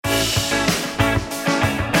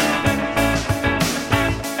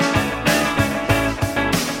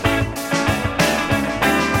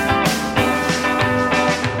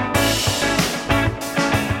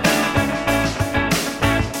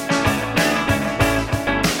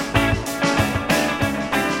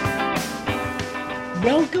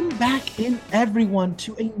everyone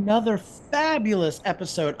to another fabulous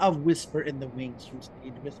episode of Whisper in the Wings from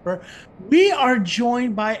Stage Whisper. We are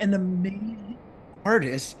joined by an amazing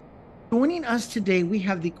artist. Joining us today, we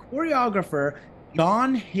have the choreographer,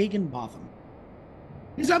 John Higginbotham.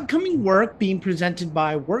 His upcoming work being presented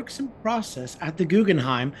by Works in Process at the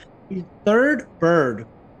Guggenheim is Third Bird.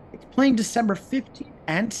 It's playing December 15th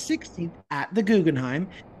and 16th at the Guggenheim,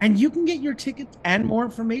 and you can get your tickets and more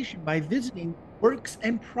information by visiting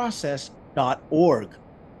worksandprocess.org.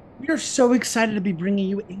 We are so excited to be bringing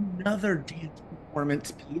you another dance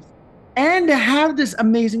performance piece and to have this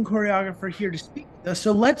amazing choreographer here to speak with us.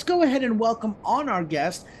 So let's go ahead and welcome on our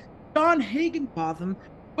guest, John Higginbotham.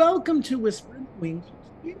 Welcome to Whisper in the Wings.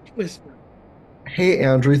 Whisper. Hey,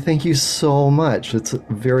 Andrew, thank you so much. It's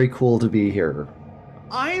very cool to be here.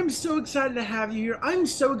 I am so excited to have you here. I'm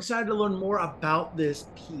so excited to learn more about this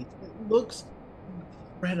piece. It looks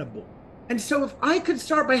incredible. And so, if I could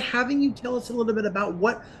start by having you tell us a little bit about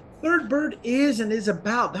what Third Bird is and is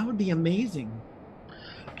about, that would be amazing.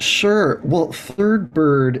 Sure. Well, Third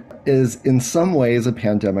Bird is in some ways a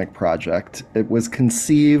pandemic project. It was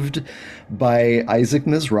conceived by Isaac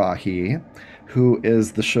Mizrahi, who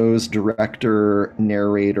is the show's director,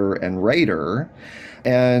 narrator, and writer.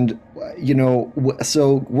 And,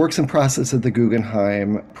 so Works in Process at the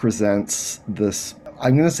Guggenheim presents this,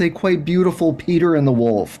 I'm going to say, quite beautiful Peter and the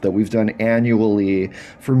Wolf that we've done annually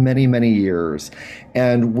for many, many years.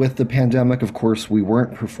 And with the pandemic, of course, we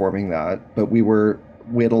weren't performing that, but we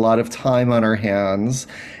had a lot of time on our hands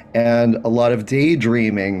and a lot of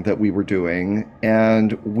daydreaming that we were doing.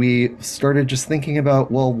 And we started just thinking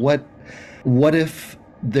about, well, what if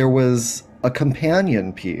there was a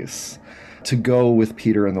companion piece to go with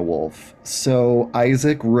Peter and the Wolf? So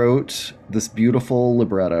Isaac wrote this beautiful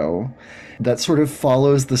libretto that sort of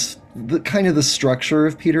follows the kind of the structure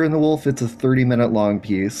of Peter and the Wolf. It's a 30-minute long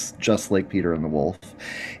piece, just like Peter and the Wolf.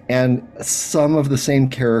 And some of the same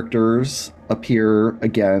characters appear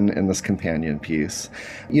again in this companion piece.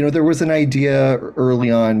 There was an idea early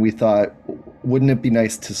on, we thought, wouldn't it be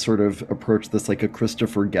nice to sort of approach this like a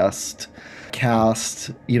Christopher Guest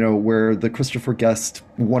cast, where the Christopher Guest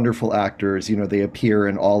wonderful actors, they appear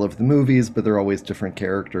in all of the movies, but they're always different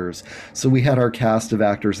characters. So we had our cast of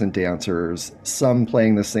actors and dancers, some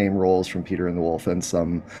playing the same roles from Peter and the Wolf and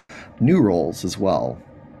some new roles as well.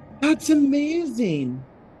 That's amazing.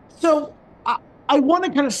 So, I want to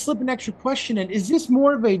kind of slip an extra question in. Is this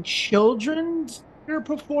more of a children's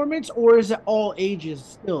performance or is it all ages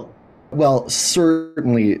still? Well,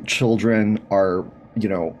 certainly children are,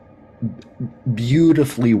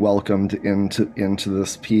 beautifully welcomed into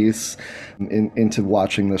this piece, into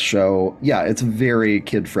watching the show. Yeah, it's very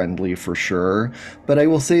kid friendly for sure. But I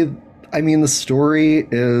will say, I mean, the story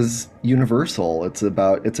is universal. It's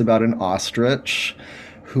about an ostrich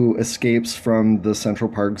who escapes from the Central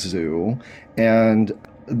Park Zoo, and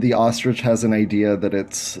the ostrich has an idea that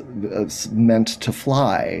it's meant to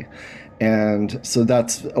fly. And so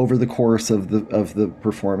that's over the course of the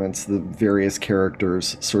performance, the various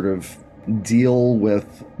characters sort of deal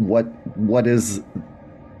with what is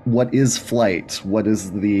flight, what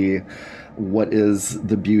is the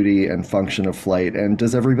beauty and function of flight, and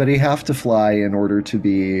does everybody have to fly in order to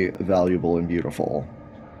be valuable and beautiful?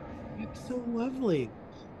 It's so lovely.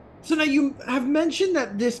 So now you have mentioned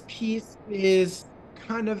that this piece is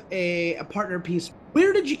kind of a partner piece.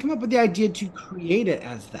 Where did you come up with the idea to create it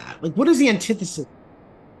as that? Like, what is the antithesis?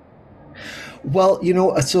 Well,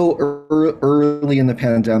 so early in the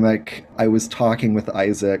pandemic, I was talking with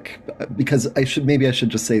Isaac because maybe I should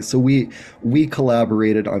just say, so we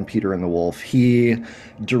collaborated on Peter and the Wolf. He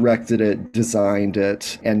directed it, designed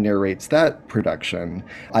it, and narrates that production.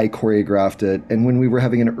 I choreographed it, and when we were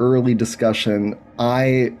having an early discussion,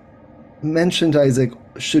 I mentioned, Isaac,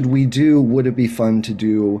 would it be fun to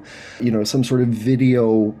do, some sort of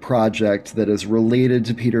video project that is related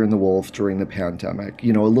to Peter and the Wolf during the pandemic?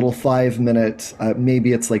 A little 5 minute,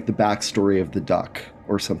 maybe it's like the backstory of the duck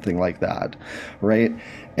or something like that, right?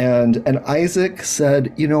 And Isaac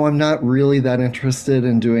said, I'm not really that interested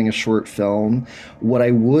in doing a short film. What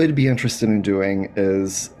I would be interested in doing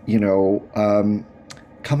is,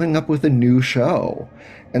 coming up with a new show.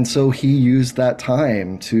 And so he used that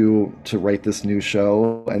time to write this new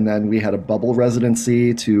show, and then we had a couple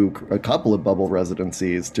of bubble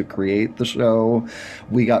residencies to create the show.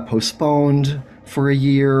 We got postponed for a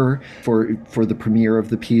year for the premiere of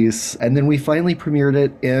the piece, and then we finally premiered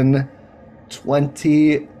it in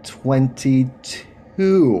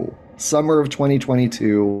 2022. Summer of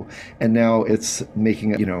 2022, and now it's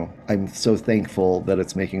making, I'm so thankful that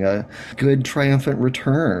it's making a good triumphant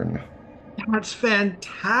return. That's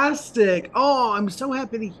fantastic. Oh, I'm so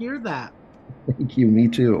happy to hear that. Thank you. Me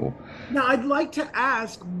too. Now, I'd like to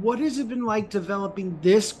ask, what has it been like developing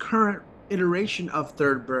this current iteration of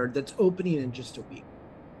Third Bird that's opening in just a week?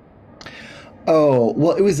 Oh,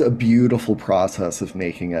 well, it was a beautiful process of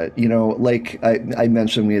making it. Like I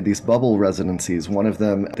mentioned, we had these bubble residencies, one of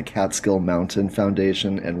them at the Catskill Mountain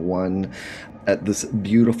Foundation and one at this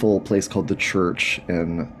beautiful place called The Church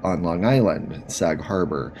on Long Island, Sag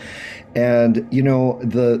Harbor. And,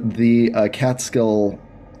 the Catskill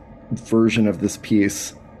version of this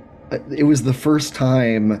piece, it was the first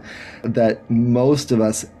time that most of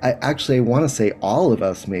us, I want to say all of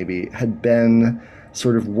us maybe, had been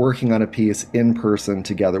sort of working on a piece in person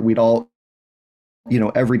together. We'd all,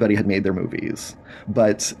 everybody had made their movies,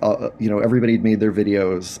 but, everybody had made their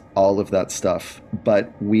videos, all of that stuff.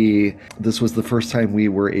 But this was the first time we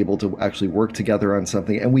were able to actually work together on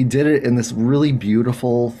something. And we did it in this really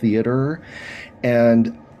beautiful theater.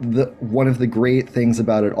 And one of the great things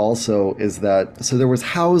about it also is that so there was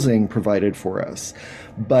housing provided for us,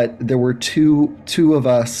 but there were two of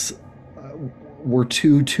us were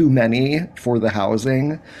too many for the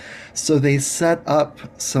housing, so they set up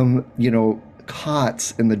some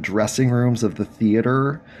cots in the dressing rooms of the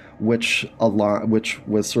theater, which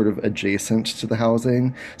was sort of adjacent to the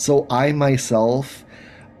housing. So I myself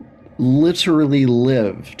literally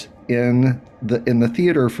lived in the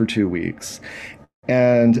theater for 2 weeks,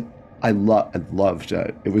 and I loved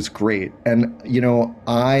it. It was great. And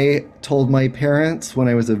I told my parents when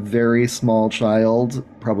I was a very small child,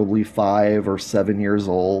 probably 5 or 7 years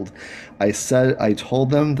old, I told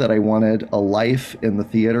them that I wanted a life in the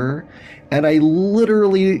theater, and I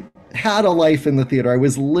literally had a life in the theater. I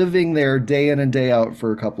was living there day in and day out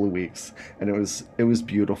for a couple of weeks, and it was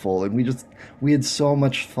beautiful. And we had so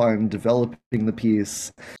much fun developing the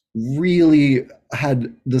piece. Really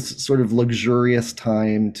had this sort of luxurious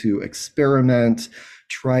time to experiment,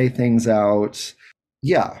 try things out.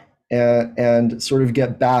 Yeah. And sort of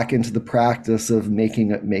get back into the practice of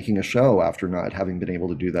making a show after not having been able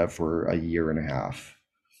to do that for a year and a half.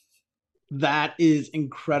 That is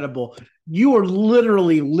incredible. You are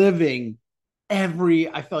literally living I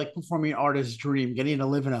feel like performing artist's dream, getting to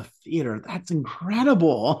live in a theater. That's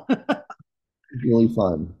incredible. Really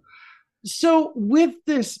fun. So, with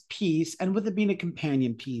this piece and with it being a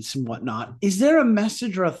companion piece and whatnot, is there a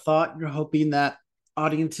message or a thought you're hoping that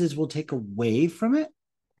audiences will take away from it?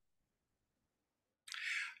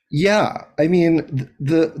 Yeah, I mean,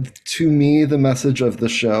 the to me the message of the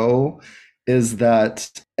show is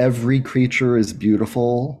that every creature is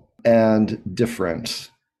beautiful and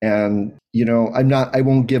different. And I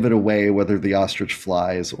won't give it away whether the ostrich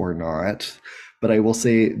flies or not, but I will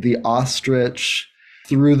say the ostrich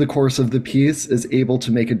through the course of the piece is able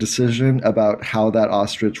to make a decision about how that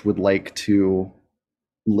ostrich would like to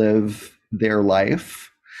live their life.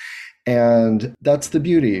 And that's the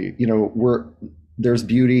beauty. There's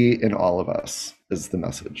beauty in all of us, is the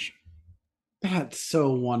message. That's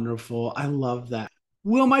so wonderful. I love that.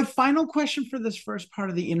 Will, my final question for this first part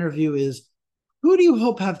of the interview is, who do you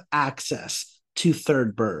hope have access to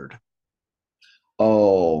Third Bird?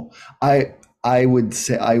 Oh, I would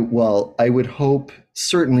say I would hope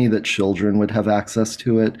certainly that children would have access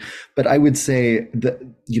to it, but I would say that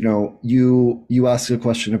you asked a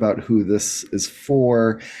question about who this is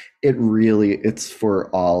for. It's for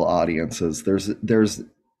all audiences.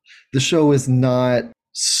 The show is not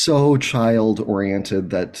so child oriented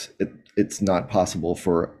that it's not possible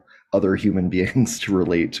for other human beings to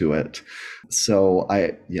relate to it. So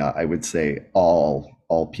I would say all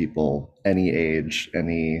people, any age,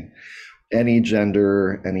 any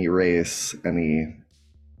gender, any race, any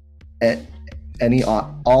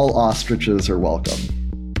all ostriches are welcome.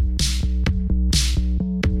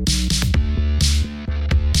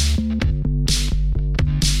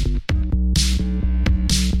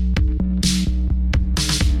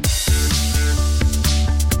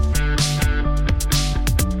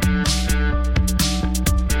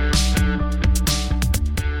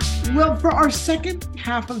 Well, for our second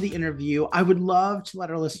half of the interview, I would love to let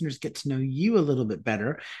our listeners get to know you a little bit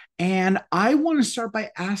better. And I want to start by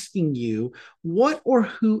asking you what or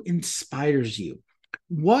who inspires you?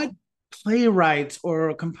 What playwrights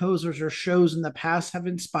or composers or shows in the past have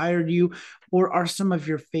inspired you or are some of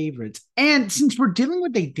your favorites? And since we're dealing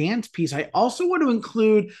with a dance piece, I also want to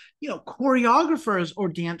include, choreographers or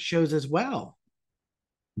dance shows as well.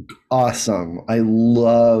 Awesome. I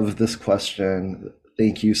love this question.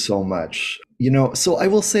 Thank you so much. So I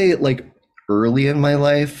will say, like, early in my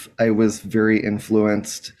life, I was very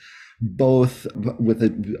influenced both with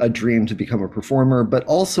a dream to become a performer, but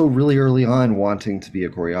also really early on wanting to be a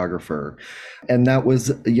choreographer. And that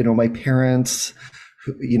was, my parents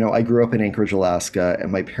I grew up in Anchorage, Alaska,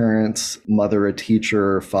 and my parents, mother a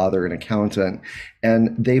teacher, father an accountant,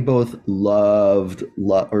 and they both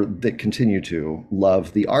or they continue to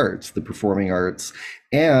love the arts, the performing arts,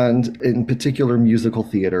 and in particular musical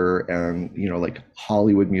theater and, like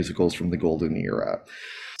Hollywood musicals from the golden era.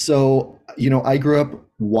 So, I grew up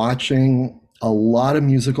watching a lot of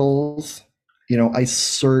musicals. I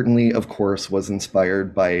certainly, of course, was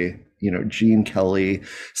inspired by, Gene Kelly.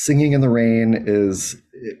 Singing in the Rain is,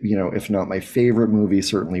 if not my favorite movie,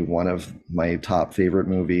 certainly one of my top favorite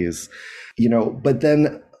movies. But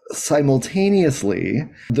then simultaneously,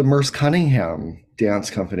 the Merce Cunningham Dance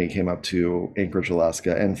Company came up to Anchorage,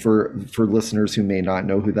 Alaska. And for listeners who may not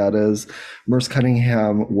know who that is, Merce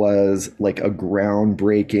Cunningham was like a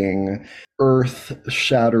groundbreaking,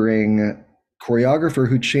 earth-shattering choreographer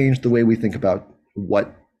who changed the way we think about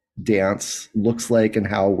what dance looks like and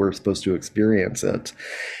how we're supposed to experience it.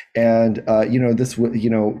 And this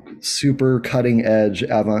super cutting edge,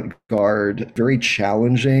 avant-garde, very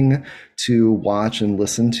challenging to watch and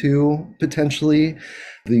listen to potentially.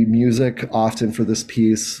 The music often for this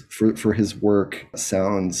piece, for his work,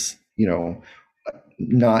 sounds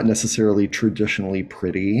not necessarily traditionally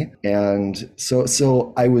pretty. And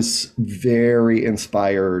so I was very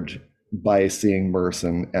inspired by seeing Merce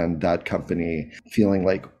and that company, feeling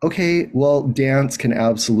like, okay, well, dance can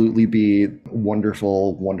absolutely be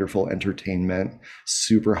wonderful, wonderful entertainment,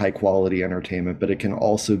 super high quality entertainment, but it can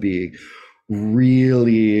also be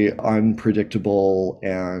really unpredictable,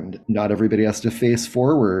 and not everybody has to face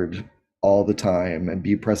forward all the time and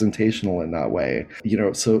be presentational in that way.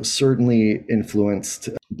 So certainly influenced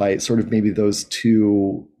by sort of maybe those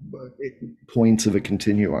two points of a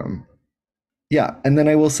continuum. Yeah, and then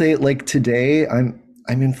I will say, like, today, I'm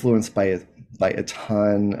influenced by a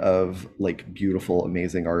ton of like beautiful,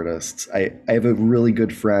 amazing artists. I have a really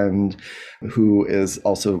good friend who is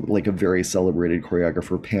also like a very celebrated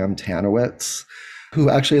choreographer, Pam Tanowitz, who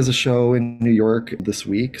actually has a show in New York this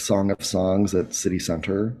week, Song of Songs at City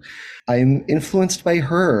Center. I'm influenced by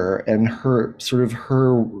her and her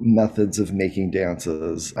methods of making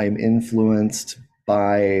dances. I'm influenced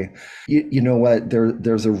by, you know what,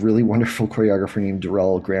 there's a really wonderful choreographer named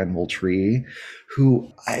Darrell Grand Moultrie, who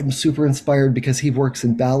I'm super inspired because he works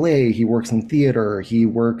in ballet, he works in theater, he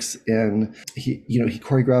choreographed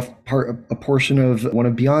a portion of one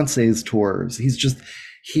of Beyonce's tours.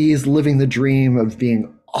 He's living the dream of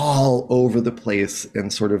being all over the place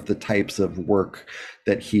and sort of the types of work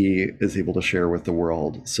that he is able to share with the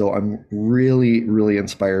world. So I'm really, really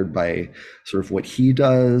inspired by sort of what he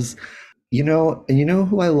does. And you know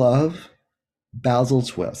who I love? Basil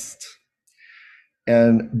Twist.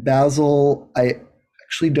 And Basil, I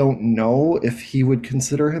actually don't know if he would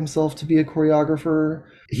consider himself to be a choreographer.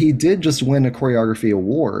 He did just win a choreography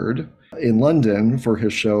award in London for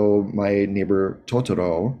his show My Neighbor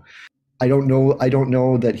Totoro. I don't know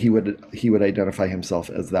that he would identify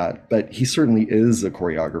himself as that, but he certainly is a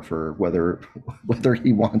choreographer, whether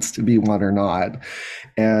he wants to be one or not.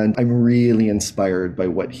 And I'm really inspired by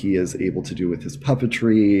what he is able to do with his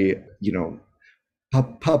puppetry,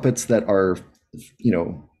 puppets that are,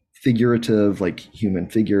 figurative, like human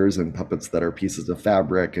figures, and puppets that are pieces of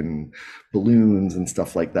fabric and balloons and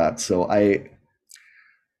stuff like that. So I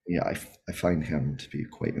find him to be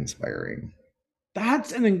quite inspiring.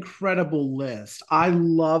 That's an incredible list. I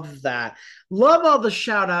love that. Love all the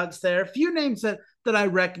shout outs there. A few names that I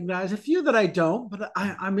recognize, a few that I don't, but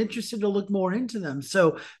I'm interested to look more into them.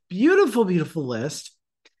 So beautiful, beautiful list.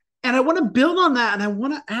 And I want to build on that. And I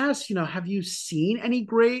want to ask, have you seen any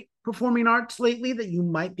great performing arts lately that you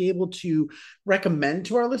might be able to recommend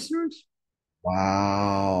to our listeners?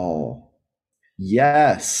 Wow.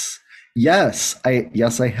 Yes. Yes, I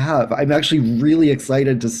have. I'm actually really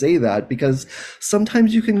excited to say that because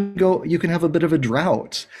sometimes you can have a bit of a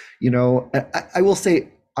drought. I will say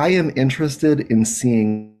I am interested in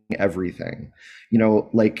seeing everything.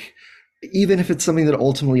 Like, even if it's something that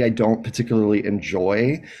ultimately I don't particularly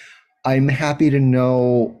enjoy, I'm happy to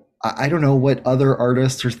know. I don't know what other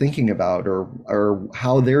artists are thinking about or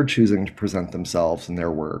how they're choosing to present themselves in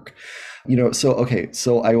their work.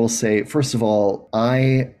 So I will say, first of all,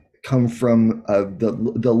 I come from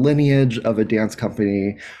the lineage of a dance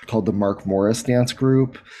company called the Mark Morris Dance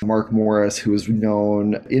Group. Mark Morris, who is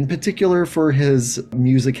known in particular for his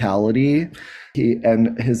musicality,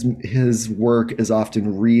 his work is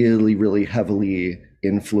often really, really heavily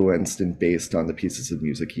influenced and based on the pieces of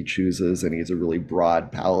music he chooses, and he has a really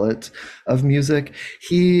broad palette of music.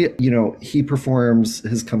 His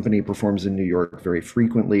company performs in New York very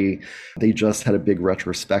frequently. They just had a big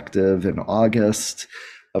retrospective in August.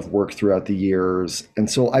 of work throughout the years. And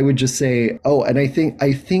so I would just say, oh, and I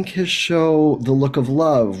think his show, The Look of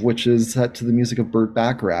Love, which is set to the music of Burt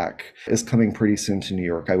Bacharach, is coming pretty soon to New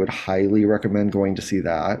York. I would highly recommend going to see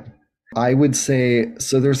that. I would say,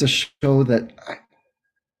 so there's a show that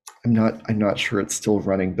I'm not sure it's still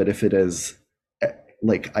running, but if it is,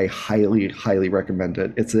 like, I highly recommend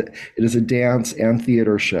it. It is a dance and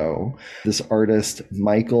theater show. This artist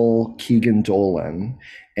Michael Keegan Dolan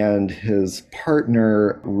and his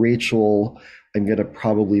partner Rachel, I'm gonna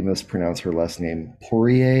probably mispronounce her last name,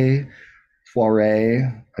 Poirier.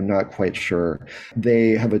 I'm not quite sure.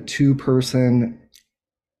 They have a two-person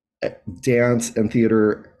dance and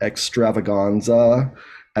theater extravaganza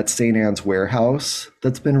at St. Anne's Warehouse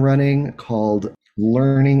that's been running, called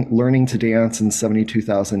Learning to Dance in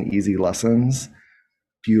 72,000 Easy Lessons.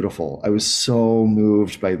 Beautiful. I was so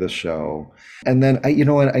moved by this show. And then you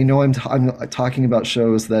know what? I know I'm talking about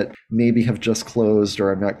shows that maybe have just closed,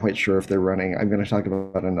 or I'm not quite sure if they're running. I'm going to talk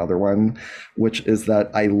about another one, which is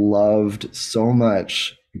that I loved so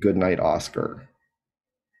much Goodnight Oscar.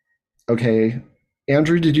 Okay.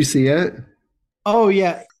 Andrew, did you see it? Oh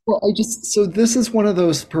yeah. Well, so this is one of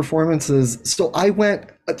those performances.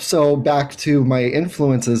 So back to my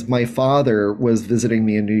influences, my father was visiting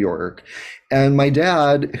me in New York, and my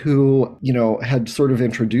dad, who, had sort of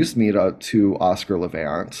introduced me to Oscar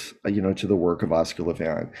Levant, to the work of Oscar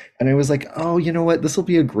Levant. And I was like, oh, you know what? This will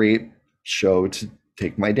be a great show to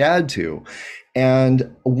take my dad to.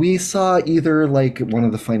 And we saw either like one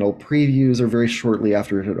of the final previews or very shortly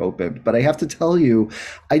after it had opened. But I have to tell you,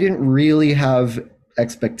 I didn't really have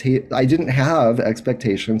I didn't have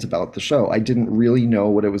expectations about the show. I didn't really know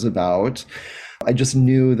what it was about. I just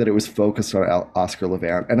knew that it was focused on Oscar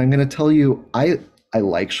Levant. And I'm going to tell you, I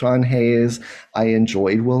like Sean Hayes. I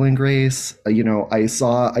enjoyed Will and Grace. I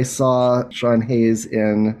saw Sean Hayes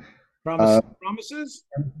in Promises.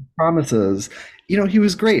 Promises. He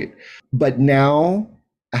was great. But now,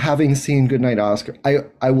 having seen Goodnight Oscar,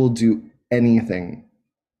 I will do anything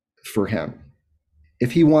for him.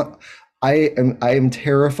 If he want, I am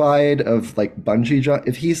terrified of like bungee jump.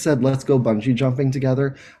 If he said, let's go bungee jumping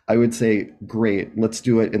together, I would say, great, let's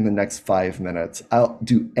do it in the next 5 minutes. I'll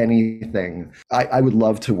do anything. I would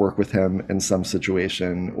love to work with him in some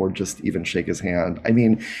situation, or just even shake his hand. I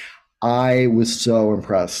mean, I was so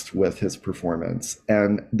impressed with his performance.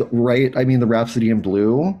 And the Rhapsody in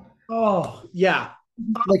Blue. Oh yeah.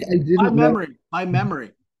 Like, I didn't My know. memory. My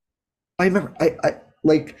memory. I remember, I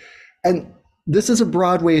like, and this is a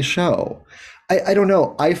Broadway show. I don't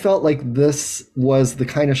know. I felt like this was the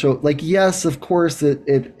kind of show, like, yes, of course,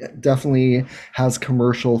 it definitely has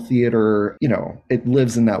commercial theater, it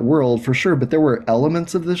lives in that world for sure. But there were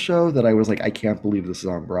elements of the show that I was like, I can't believe this is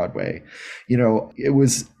on Broadway. It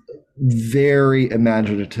was very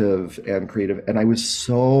imaginative and creative. And I was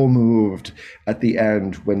so moved at the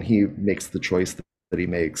end when he makes the choice that he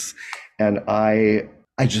makes. And I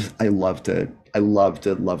loved it. I loved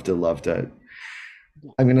it.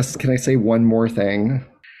 Can I say one more thing?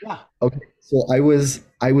 Yeah. Okay. So I was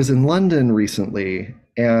in London recently,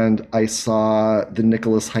 and I saw the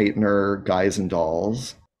Nicholas Heitner Guys and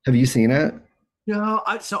Dolls. Have you seen it? No,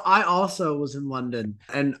 so I also was in London,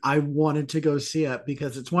 and I wanted to go see it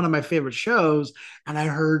because it's one of my favorite shows, and I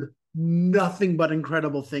heard nothing but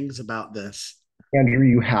incredible things about this. Andrew,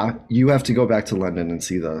 you have to go back to London and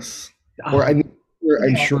see this. Or I'm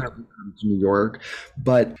sure I've come to New York.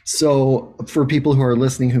 But so for people who are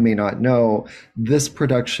listening who may not know, this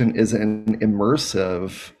production is an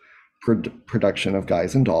immersive production of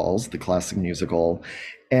Guys and Dolls, the classic musical.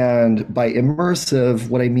 And by immersive,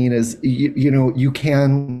 what I mean is, you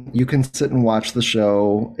can sit and watch the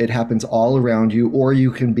show. It happens all around you, or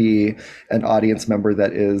you can be an audience member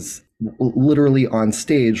that is literally on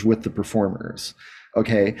stage with the performers.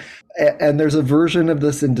 Okay. And there's a version of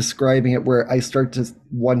this in describing it where I start to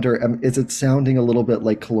wonder, is it sounding a little bit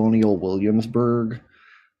like Colonial Williamsburg,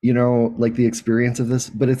 like the experience of this?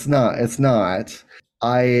 But it's not.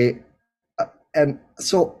 And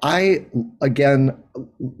so I, again,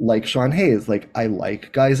 like Sean Hayes, like, I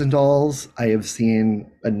like Guys and Dolls. I have seen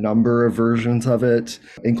a number of versions of it,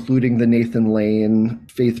 including the Nathan Lane,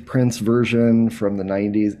 Faith Prince version from the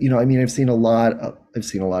 90s. I've seen a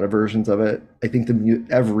lot of versions of it. I think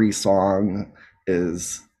every song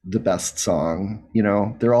is the best song.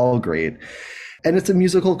 They're all great. And it's a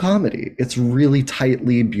musical comedy. It's really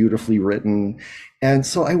tightly, beautifully written. And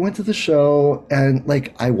so I went to the show, and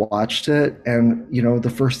like, I watched it, and the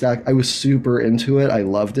first act, I was super into it. I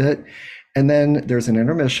loved it. And then there's an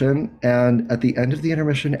intermission, and at the end of the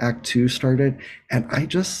intermission, Act 2 started, and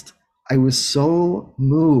I was so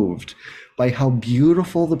moved by how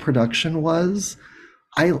beautiful the production was,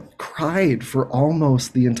 I cried for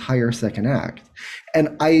almost the entire second act.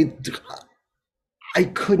 And I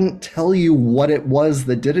couldn't tell you what it was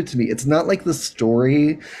that did it to me. It's not like the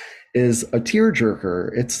story is a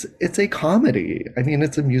tearjerker. It's a comedy. I mean,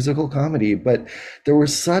 it's a musical comedy, but there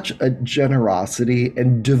was such a generosity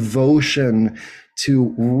and devotion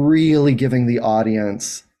to really giving the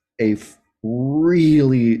audience a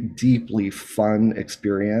really deeply fun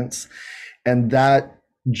experience. And that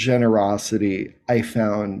generosity I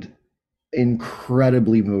found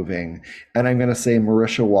incredibly moving. And I'm going to say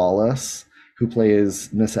Marisha Wallace, who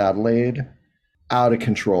plays Miss Adelaide, out of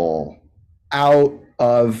control. Out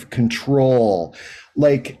of control.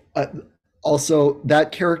 Like, also,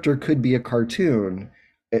 that character could be a cartoon.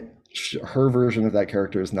 It, her version of that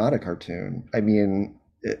character is not a cartoon. I mean,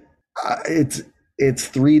 it's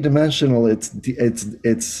three dimensional.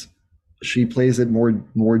 It's she plays it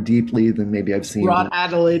more deeply than maybe I've seen. Brought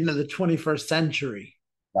Adelaide into the 21st century.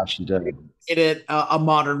 Yeah, she did. Made it a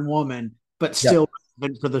modern woman, but Yeah. still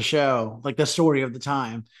relevant for the show, like the story of the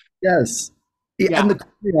time. Yes. Yeah, Yeah. and the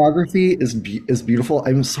choreography is beautiful.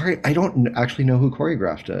 I'm sorry, I don't actually know who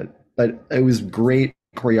choreographed it, but it was great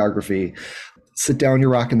choreography. Sit down,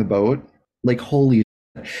 you're rocking the boat. Like holy,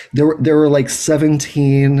 there were like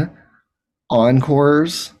 17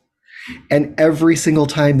 encores, and every single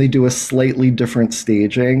time they do a slightly different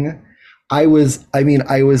staging. I was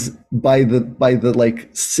by the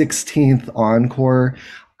like 16th encore,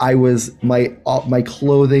 my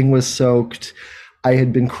clothing was soaked. I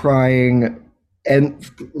had been crying and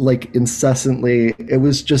like incessantly. It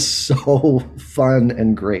was just so fun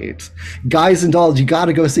and great. Guys and Dolls, you got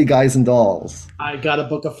to go see Guys and Dolls. I got to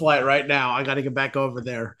book a flight right now. I got to get back over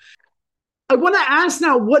there. I want to ask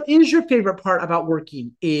now, what is your favorite part about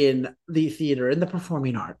working in the theater, in the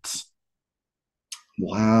performing arts?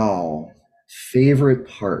 Wow. Favorite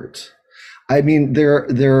part. I mean, there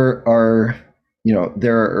are,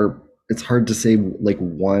 there are, it's hard to say like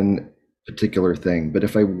one particular thing, but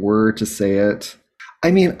if I were to say it,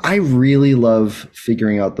 I mean, I really love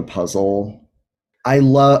figuring out the puzzle. I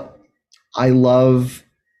love I love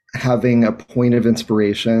having a point of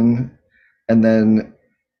inspiration and then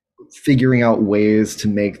figuring out ways to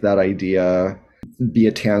make that idea be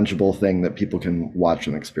a tangible thing that people can watch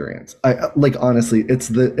and experience. I like honestly,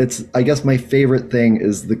 it's I guess my favorite thing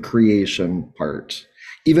is the creation part.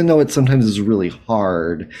 Even though it sometimes is really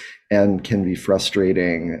hard and can be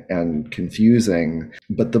frustrating and confusing,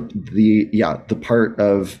 but the part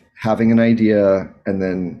of having an idea and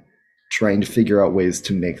then trying to figure out ways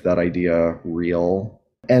to make that idea real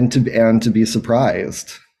and to be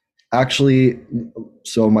surprised. Actually,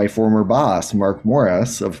 so my former boss, Mark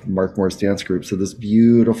Morris of Mark Morris Dance Group, said this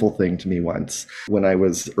beautiful thing to me once when I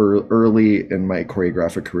was early in my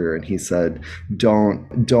choreographic career, and he said,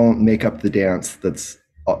 "Don't make up the dance that's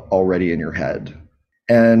already in your head."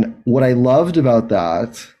 And what I loved about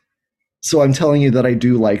that, so I'm telling you that I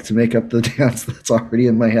do like to make up the dance that's already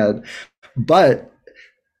in my head, but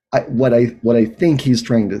what I think he's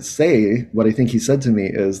trying to say, what I think he said to me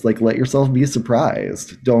is like, let yourself be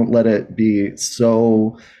surprised. Don't let it be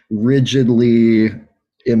so rigidly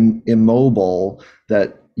immobile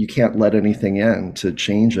that you can't let anything in to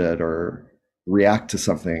change it or react to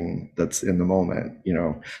something that's in the moment.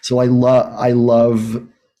 So I love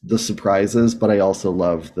the surprises, but I also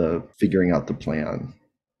love the figuring out the plan.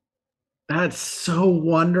 That's so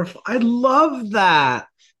wonderful. I love that.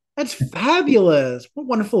 That's fabulous. What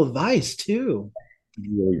wonderful advice, too.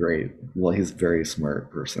 Really great. Well, he's a very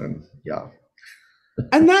smart person. Yeah.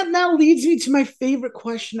 And that now leads me to my favorite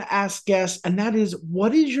question to ask guests, and that is,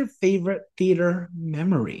 what is your favorite theater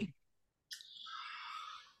memory?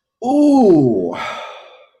 Oh,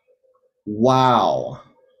 wow.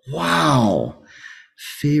 Wow.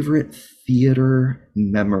 Favorite theater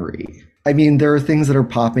memory. I mean, there are things that are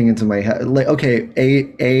popping into my head. Like, okay,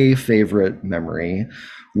 a favorite memory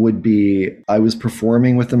would be I was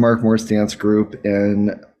performing with the Mark Morris Dance Group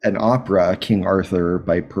in an opera, King Arthur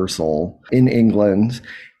by Purcell in England.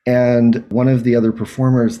 And one of the other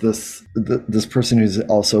performers, this person who's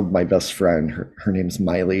also my best friend, her name's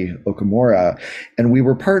Miley Okamura, and we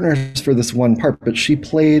were partners for this one part. But she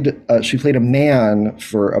played a man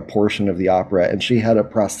for a portion of the opera, and she had a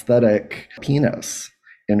prosthetic penis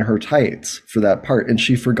in her tights for that part, and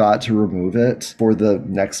she forgot to remove it for the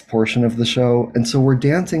next portion of the show. And so we're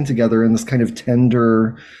dancing together in this kind of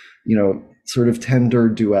tender, sort of tender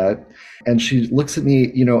duet. And she looks at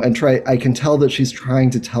me, I can tell that she's trying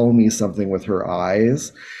to tell me something with her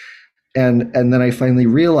eyes. And then I finally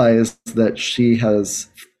realized that she has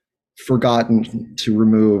forgotten to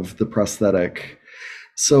remove the prosthetic.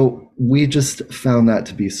 So we just found that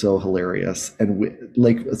to be so hilarious. And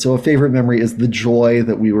so a favorite memory is the joy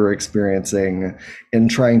that we were experiencing in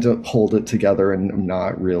trying to hold it together and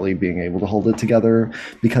not really being able to hold it together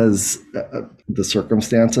because the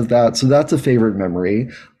circumstance of that. So that's a favorite memory.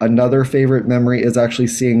 Another favorite memory is actually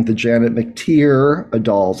seeing the Janet McTeer A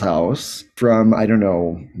Doll's House from, I don't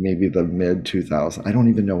know, maybe the mid 2000s. I don't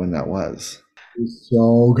even know when that was. It was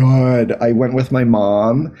so good. I went with my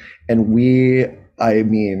mom and I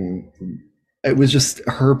mean, it was just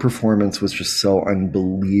her performance was just so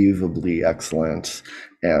unbelievably excellent,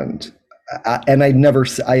 and I never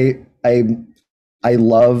I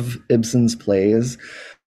love Ibsen's plays,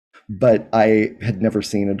 but I had never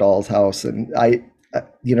seen A Doll's House, and I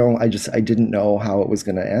didn't know how it was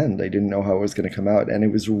going to end. I didn't know how it was going to come out, and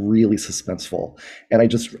it was really suspenseful. And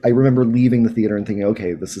I remember leaving the theater and thinking,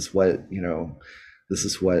 okay, this is what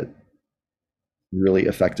really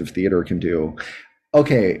effective theater can do.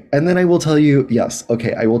 Okay, and then I will tell you, yes,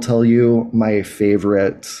 okay, I will tell you my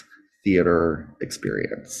favorite theater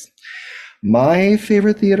experience. My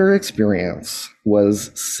favorite theater experience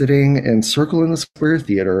was sitting in Circle in the Square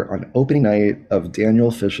Theater on opening night of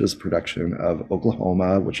Daniel Fish's production of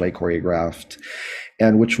Oklahoma, which I choreographed,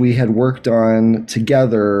 and which we had worked on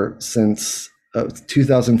together since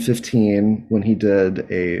 2015 when he did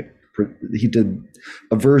a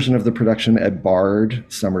version of the production at Bard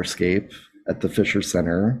Summerscape at the Fisher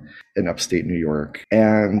Center in upstate New York.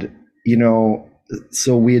 And,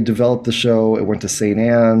 so we had developed the show. It went to St.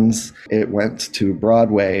 Anne's, it went to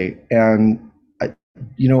Broadway. And,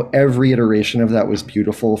 every iteration of that was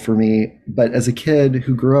beautiful for me. But as a kid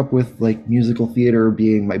who grew up with like musical theater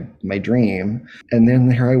being my dream, and then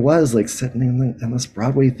here I was like sitting in this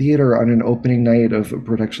Broadway theater on an opening night of a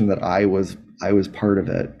production that I was part of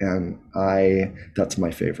it. And that's my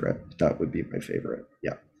favorite. That would be my favorite.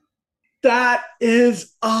 Yeah. That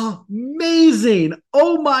is amazing.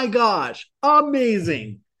 Oh my gosh.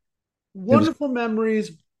 Amazing. Wonderful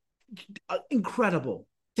memories. Incredible.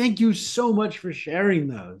 Thank you so much for sharing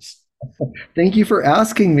those. Thank you for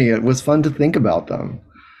asking me. It was fun to think about them.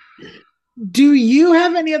 Do you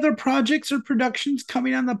have any other projects or productions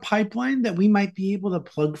coming on the pipeline that we might be able to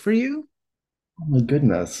plug for you? Oh my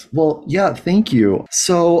goodness. Well, yeah, thank you.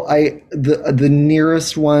 So the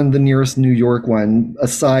nearest New York one,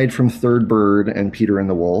 aside from Third Bird and Peter and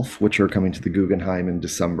the Wolf, which are coming to the Guggenheim in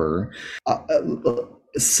December,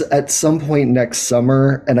 at some point next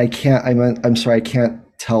summer, and I'm sorry, I can't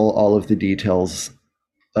tell all of the details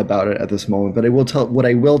about it at this moment, but what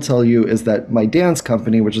I will tell you is that my dance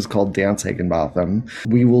company, which is called Dance Higginbotham,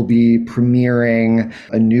 we will be premiering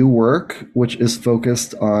a new work which is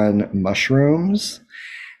focused on mushrooms,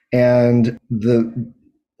 and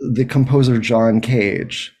the composer John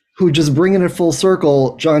Cage, who, just bringing it full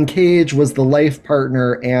circle, John Cage was the life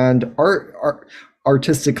partner and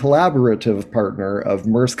artistic collaborative partner of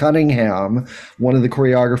Merce Cunningham, one of the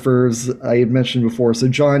choreographers I had mentioned before. So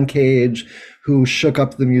John Cage, who shook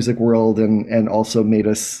up the music world and also made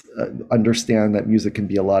us understand that music can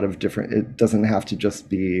be a lot of different, it doesn't have to just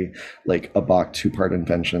be like a Bach two-part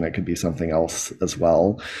invention, it could be something else as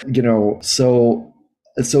well. So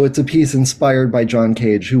it's a piece inspired by John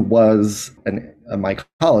Cage, who was an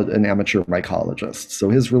amateur mycologist. So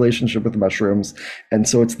his relationship with mushrooms. And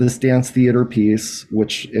so it's this dance theater piece,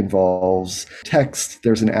 which involves text.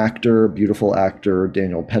 There's an actor, beautiful actor,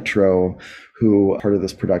 Daniel Petro, who part of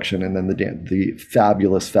this production, and then the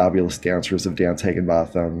fabulous dancers of Dance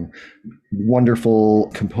Higginbotham,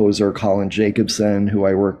 wonderful composer Colin Jacobson, who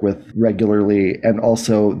I work with regularly, and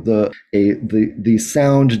also the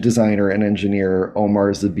sound designer and engineer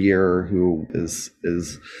Omar Zabir, who is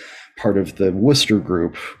part of the Worcester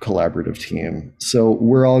Group collaborative team. So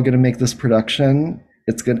we're all going to make this production.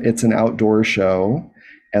 It's an outdoor show,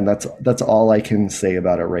 and that's all I can say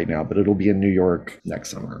about it right now. But it'll be in New York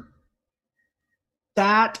next summer.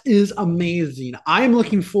 That is amazing. I'm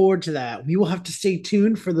looking forward to that. We will have to stay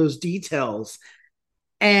tuned for those details.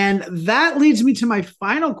 And that leads me to my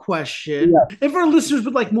final question. Yeah. If our listeners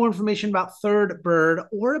would like more information about Third Bird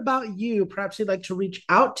or about you, perhaps they'd like to reach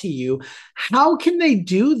out to you, how can they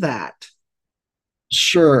do that?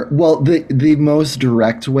 Sure. Well, the most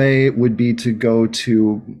direct way would be to go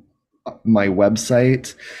to my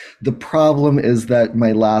website. The problem is that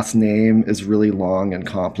my last name is really long and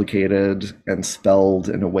complicated and spelled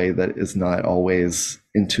in a way that is not always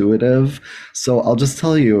intuitive. So I'll just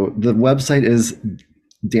tell you, the website is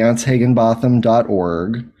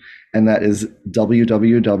dancehigginbotham.org, and that is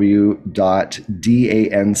www.dance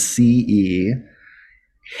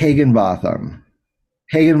Higginbotham,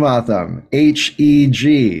 Higginbotham,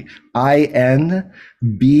 Higginbotham,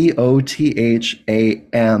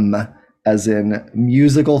 as in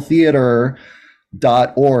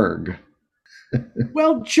musicaltheater.org.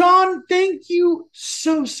 Well, John, thank you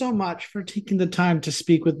so much for taking the time to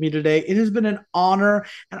speak with me today. It has been an honor,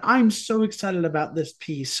 and I'm so excited about this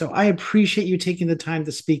piece. So I appreciate you taking the time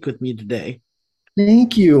to speak with me today.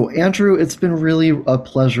 Thank you, Andrew. It's been really a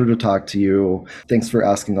pleasure to talk to you. Thanks for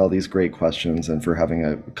asking all these great questions and for having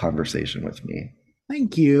a conversation with me.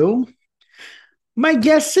 Thank you. My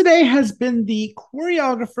guest today has been the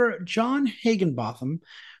choreographer John Higginbotham,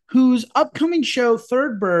 whose upcoming show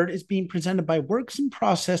Third Bird is being presented by Works in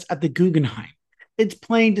Process at the Guggenheim. It's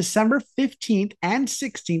playing December 15th and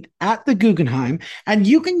 16th at the Guggenheim, and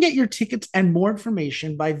you can get your tickets and more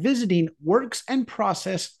information by visiting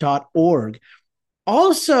worksandprocess.org.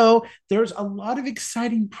 Also, there's a lot of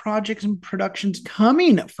exciting projects and productions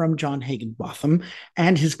coming from John Higginbotham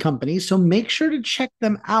and his company, so make sure to check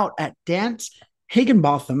them out at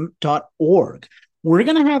dancehigginbotham.org. We're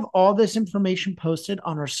going to have all this information posted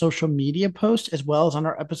on our social media post as well as on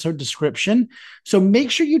our episode description. So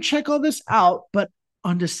make sure you check all this out. But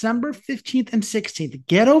on December 15th and 16th,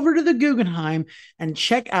 get over to the Guggenheim and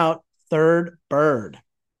check out Third Bird.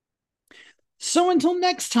 So until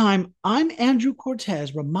next time, I'm Andrew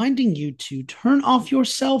Cortez reminding you to turn off your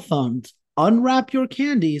cell phones, unwrap your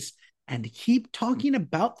candies, and keep talking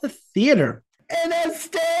about the theater. In a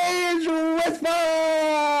stage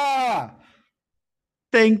whisper!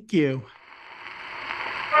 Thank you.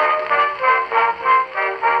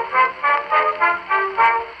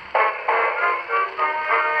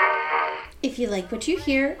 If you like what you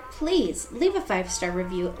hear, please leave a 5-star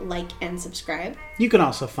review, like, and subscribe. You can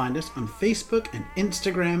also find us on Facebook and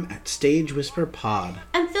Instagram at Stage Whisper Pod.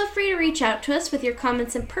 And feel free to reach out to us with your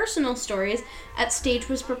comments and personal stories at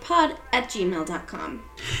stagewhisperpod@gmail.com.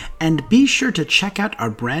 And be sure to check out our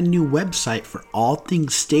brand new website for all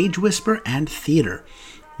things Stage Whisper and theater.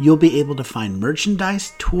 You'll be able to find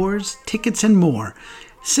merchandise, tours, tickets, and more.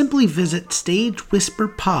 Simply visit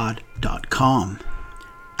stagewhisperpod.com.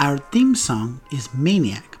 Our theme song is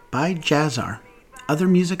Maniac by Jazzar. Other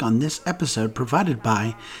music on this episode provided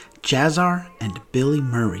by Jazzar and Billy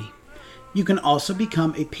Murray. You can also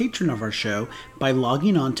become a patron of our show by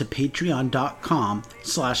logging on to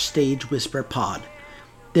patreon.com/stagewhisperpod.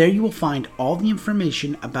 There you will find all the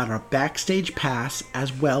information about our backstage pass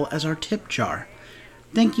as well as our tip jar.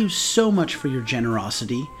 Thank you so much for your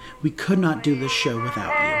generosity. We could not do this show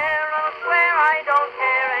without you.